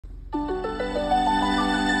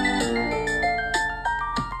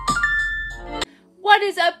What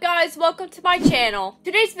is up, guys? Welcome to my channel.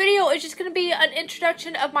 Today's video is just going to be an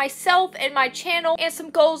introduction of myself and my channel and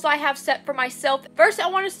some goals I have set for myself. First, I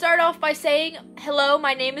want to start off by saying, hello,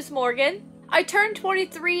 my name is Morgan. I turned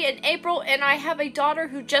 23 in April and I have a daughter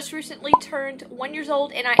who just recently turned 1 year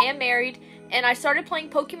old, and I am married. And I started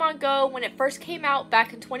playing Pokemon Go when it first came out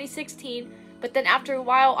back in 2016, but then after a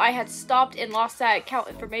while I had stopped and lost that account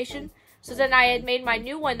information. So then I had made my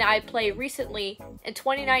new one that I played recently in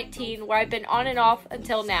 2019, where I've been on and off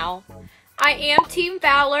until now. I am Team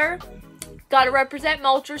Valor. Gotta represent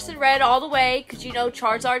Moltres in red all the way, because you know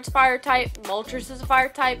Charizard's fire type, Moltres is a fire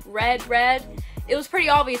type, red. It was pretty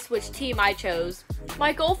obvious which team I chose.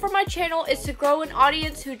 My goal for my channel is to grow an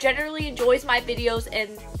audience who generally enjoys my videos,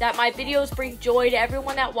 and that my videos bring joy to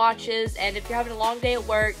everyone that watches. And if you're having a long day at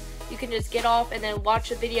work, you can just get off and then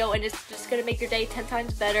watch a video, and it's just going to make your day 10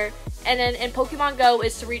 times better. And then in Pokemon Go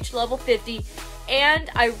is to reach level 50. And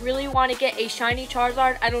I really want to get a shiny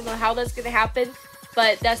Charizard. I don't know how that's going to happen,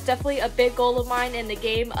 but that's definitely a big goal of mine in the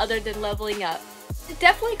game other than leveling up.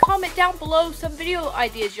 Definitely comment down below some video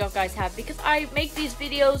ideas y'all guys have, because I make these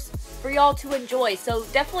videos for y'all to enjoy. So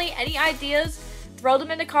definitely any ideas, throw them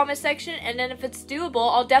in the comment section, and then if it's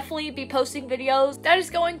doable, I'll definitely be posting videos. That is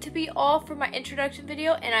going to be all for my introduction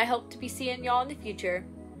video, and I hope to be seeing y'all in the future.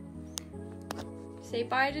 Say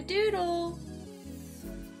bye to Doodle.